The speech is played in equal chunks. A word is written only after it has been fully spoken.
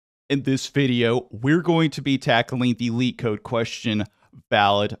In this video, we're going to be tackling the LeetCode question,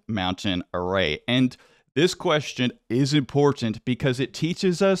 valid mountain array. And this question is important because it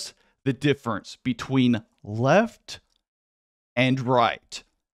teaches us the difference between left and right.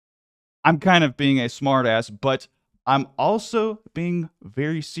 I'm kind of being a smartass, but I'm also being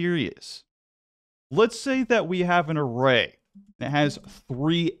very serious. Let's say that we have an array that has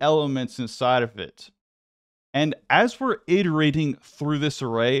 3 elements inside of it. And as we're iterating through this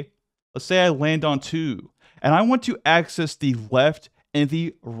array, let's say I land on 2, and I want to access the left and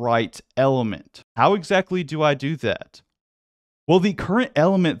the right element. How exactly do I do that? Well, the current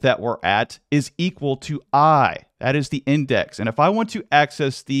element that we're at is equal to I. That is the index. And if I want to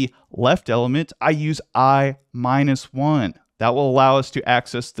access the left element, I use I minus 1. That will allow us to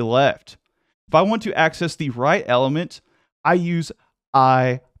access the left. If I want to access the right element, I use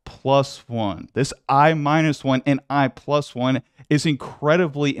I plus 1. This I minus 1 and I plus 1 is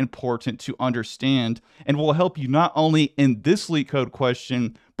incredibly important to understand and will help you not only in this LeetCode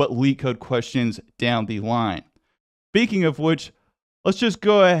question, but LeetCode questions down the line. Speaking of which, let's just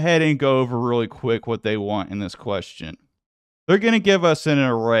go ahead and go over really quick what they want in this question. They're going to give us an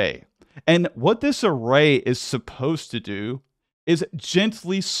array. And what this array is supposed to do is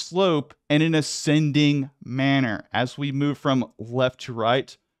gently slope in an ascending manner. As we move from left to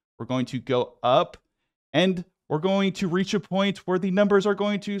right, we're going to go up and we're going to reach a point where the numbers are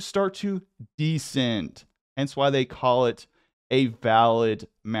going to start to descend. Hence why they call it a valid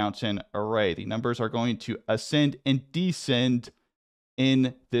mountain array. The numbers are going to ascend and descend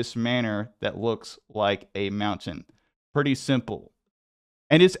in this manner that looks like a mountain. Pretty simple.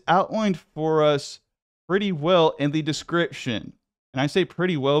 And it's outlined for us pretty well in the description. And I say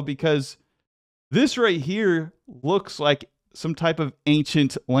pretty well because this right here looks like some type of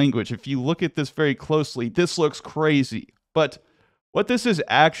ancient language. If you look at this very closely, this looks crazy. But what this is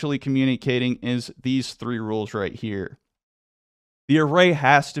actually communicating is these 3 rules right here. The array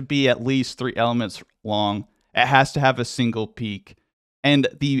has to be at least 3 elements long. It has to have a single peak. And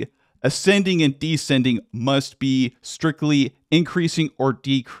the ascending and descending must be strictly increasing or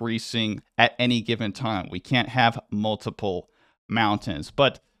decreasing at any given time. We can't have multiple mountains.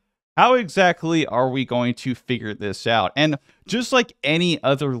 But how exactly are we going to figure this out? And just like any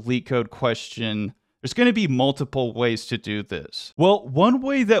other LeetCode question, there's going to be multiple ways to do this. Well, one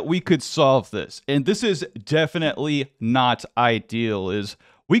way that we could solve this, and this is definitely not ideal, is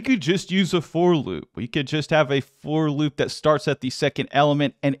we could just use a for loop. We could just have a for loop that starts at the second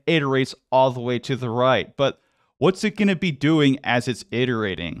element and iterates all the way to the right. But what's it going to be doing as it's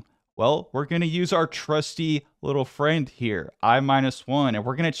iterating? Well, we're going to use our trusty little friend here, I minus 1, and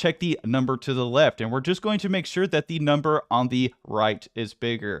we're going to check the number to the left, and we're just going to make sure that the number on the right is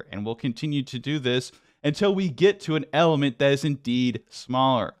bigger. And we'll continue to do this until we get to an element that is indeed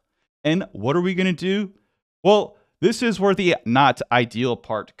smaller. And what are we going to do? Well, this is where the not ideal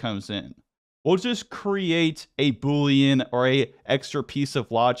part comes in. We'll just create a Boolean or a extra piece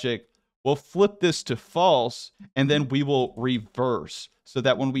of logic. We'll flip this to false, and then we will reverse so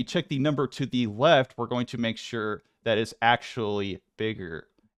that when we check the number to the left, we're going to make sure that it's actually bigger.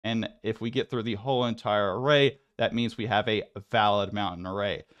 And if we get through the whole entire array, that means we have a valid mountain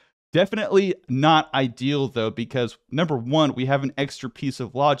array. Definitely not ideal though, because number 1, we have an extra piece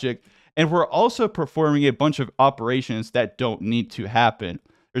of logic, and we're also performing a bunch of operations that don't need to happen.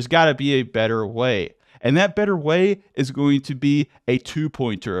 There's got to be a better way. And that better way is going to be a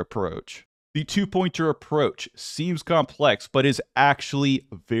 2-pointer approach. The 2-pointer approach seems complex, but is actually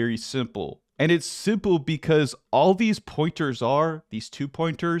very simple. And it's simple because all these pointers are, these 2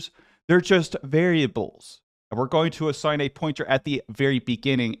 pointers, they're just variables. And we're going to assign a pointer at the very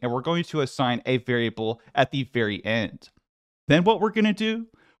beginning, and we're going to assign a variable at the very end. Then what we're going to do?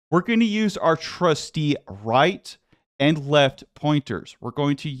 We're going to use our trusty right and left pointers. We're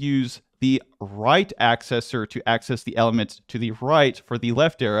going to use the right accessor to access the element to the right for the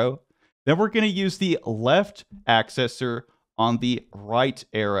left arrow. Then we're going to use the left accessor on the right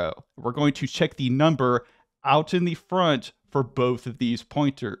arrow. We're going to check the number out in the front for both of these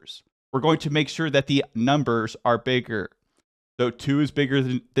pointers. We're going to make sure that the numbers are bigger. So 2 is bigger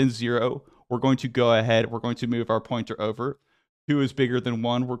than 0. We're going to go ahead. We're going to move our pointer over. 2 is bigger than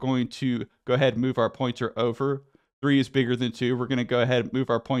 1. We're going to go ahead and move our pointer over. 3 is bigger than 2. We're going to go ahead and move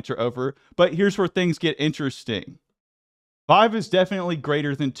our pointer over. But here's where things get interesting. 5 is definitely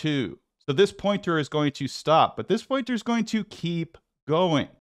greater than 2. So this pointer is going to stop, but this pointer is going to keep going.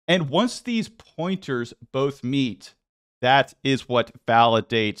 And once these pointers both meet, that is what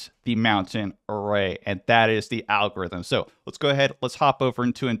validates the mountain array. And that is the algorithm. So let's go ahead, let's hop over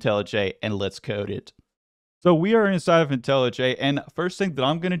into IntelliJ and let's code it. So we are inside of IntelliJ, and first thing that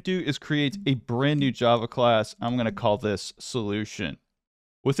I'm going to do is create a brand new Java class. I'm going to call this solution.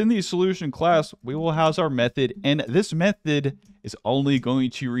 Within the solution class, we will house our method, and this method is only going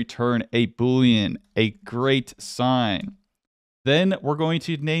to return a Boolean, a great sign. Then we're going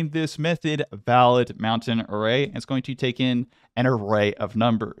to name this method valid mountain array, and it's going to take in an array of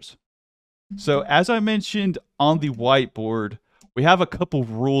numbers. So as I mentioned on the whiteboard, we have a couple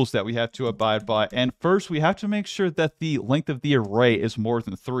rules that we have to abide by. And first, we have to make sure that the length of the array is more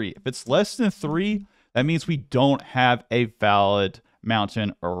than 3. If it's less than 3, that means we don't have a valid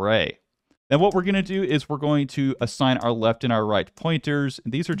mountain array. Then what we're going to do is we're going to assign our left and our right pointers.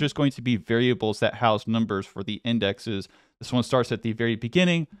 And these are just going to be variables that house numbers for the indexes. This one starts at the very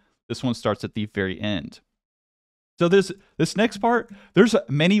beginning. This one starts at the very end. So this next part, there's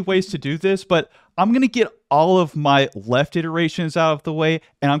many ways to do this, but I'm going to get all of my left iterations out of the way,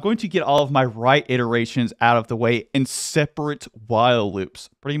 and I'm going to get all of my right iterations out of the way in separate while loops,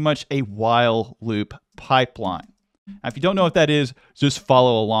 pretty much a while loop pipeline. Now, if you don't know what that is, just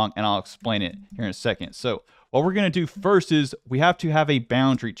follow along, and I'll explain it here in a second. So what we're going to do first is we have to have a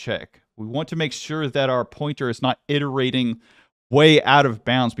boundary check. We want to make sure that our pointer is not iterating way out of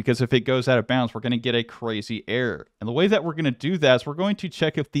bounds, because if it goes out of bounds, we're going to get a crazy error. And the way that we're going to do that is we're going to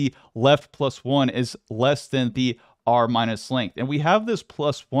check if the left plus 1 is less than the r minus length. And we have this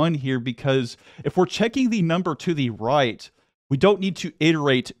plus 1 here because if we're checking the number to the right, we don't need to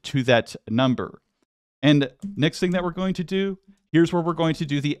iterate to that number. And next thing that we're going to do, here's where we're going to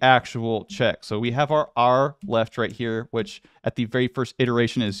do the actual check. So we have our r left right here, which at the very first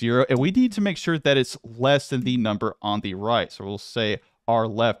iteration is 0. And we need to make sure that it's less than the number on the right. So we'll say r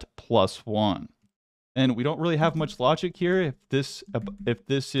left plus 1. And we don't really have much logic here. If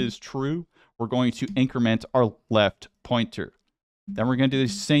this is true, we're going to increment our left pointer. Then we're going to do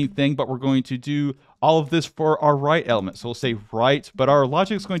the same thing, but we're going to do all of this for our right element. So we'll say right, but our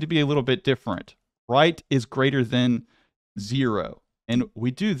logic is going to be a little bit different. Right is greater than 0. And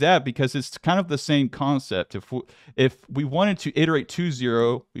we do that because it's kind of the same concept. If we wanted to iterate to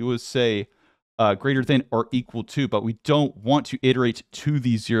 0, we would say greater than or equal to, but we don't want to iterate to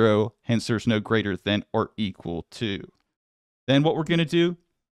the 0, hence there's no greater than or equal to. Then what we're going to do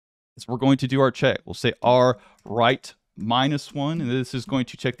is we're going to do our check. We'll say r right minus 1, and this is going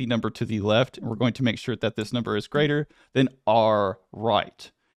to check the number to the left, and we're going to make sure that this number is greater than r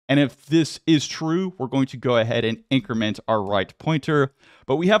right. And if this is true, we're going to go ahead and increment our right pointer.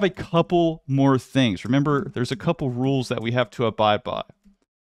 But we have a couple more things. Remember, there's a couple rules that we have to abide by.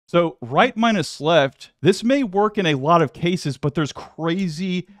 So right minus left, this may work in a lot of cases, but there's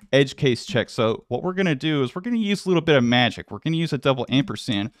crazy edge case checks. So what we're going to do is we're going to use a little bit of magic. We're going to use a double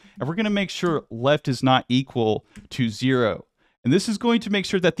ampersand, and we're going to make sure left is not equal to 0. And this is going to make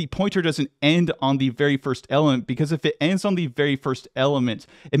sure that the pointer doesn't end on the very first element, because if it ends on the very first element,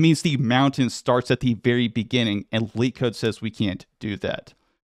 it means the mountain starts at the very beginning, and LeetCode says we can't do that.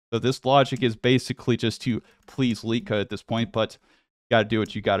 So this logic is basically just to please LeetCode at this point, but you got to do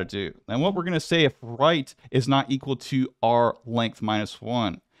what you got to do. And what we're going to say if right is not equal to r length minus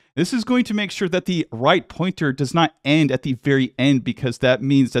 1. This is going to make sure that the right pointer does not end at the very end, because that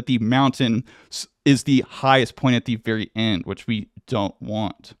means that the mountain is the highest point at the very end, which we don't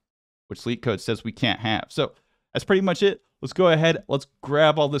want, which LeetCode says we can't have. So that's pretty much it. Let's go ahead. Let's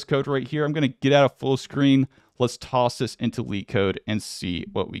grab all this code right here. I'm going to get out of full screen. Let's toss this into LeetCode and see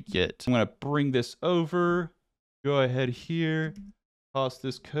what we get. I'm going to bring this over. Go ahead here. Toss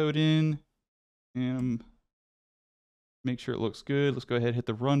this code in. And make sure it looks good. Let's go ahead and hit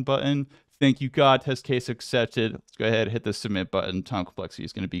the run button. Thank you, God. Test case accepted. Let's go ahead and hit the submit button. Time complexity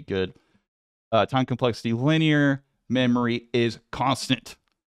is going to be good. Time complexity linear. Memory is constant.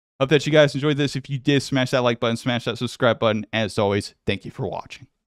 Hope that you guys enjoyed this. If you did, smash that like button, smash that subscribe button. As always, thank you for watching.